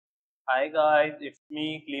Hi guys, it's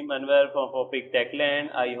me Klim Anwar from Topic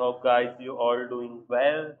Techland. I hope guys you all doing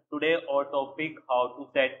well. Today our topic how to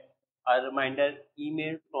set a reminder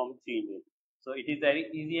email from Gmail. So it is very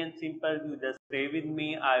easy and simple. You just stay with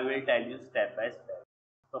me. I will tell you step by step.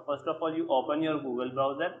 So first of all, you open your Google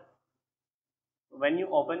browser. When you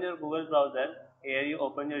open your Google browser, here you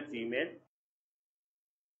open your Gmail.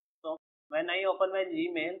 So when I open my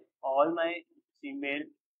Gmail, all my Gmail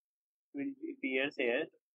will appear here.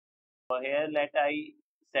 So here let I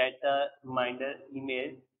set a reminder email.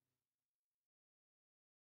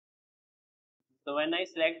 So when I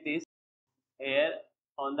select this here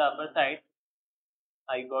on the upper side,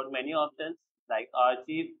 I got many options like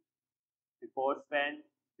archive, report send,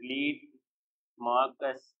 delete, mark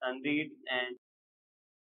as unread, and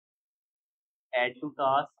add to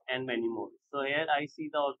task, and many more. So here I see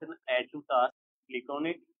the option add to task. Click on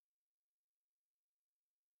it.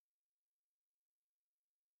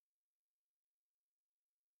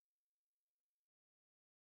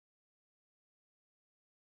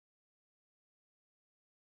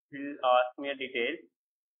 It will ask me a detail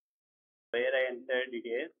where I enter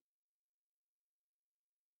details.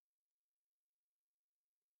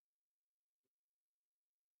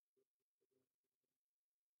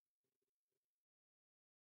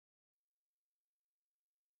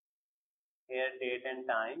 Here date and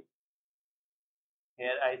time.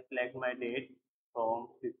 Here I select my date from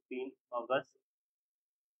 15 August.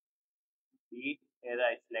 Here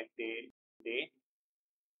I select day,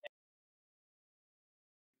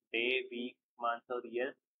 week, month or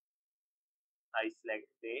year. I select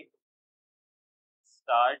day.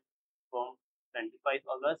 Start from 25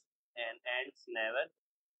 August and ends never,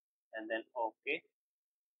 and then OK.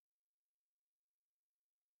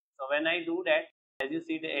 So when I do that, as you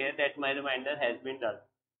see here that my reminder has been done.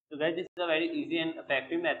 So guys, this is a very easy and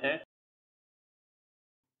effective method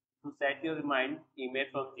to set your remind email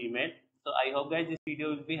from Gmail. So I hope guys this video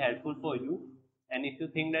will be helpful for you. And if you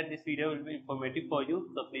think that this video will be informative for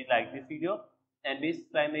you, so please like this video and please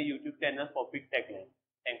subscribe my YouTube channel Topic Techland.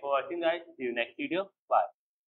 Thanks for watching guys. See you next video. Bye.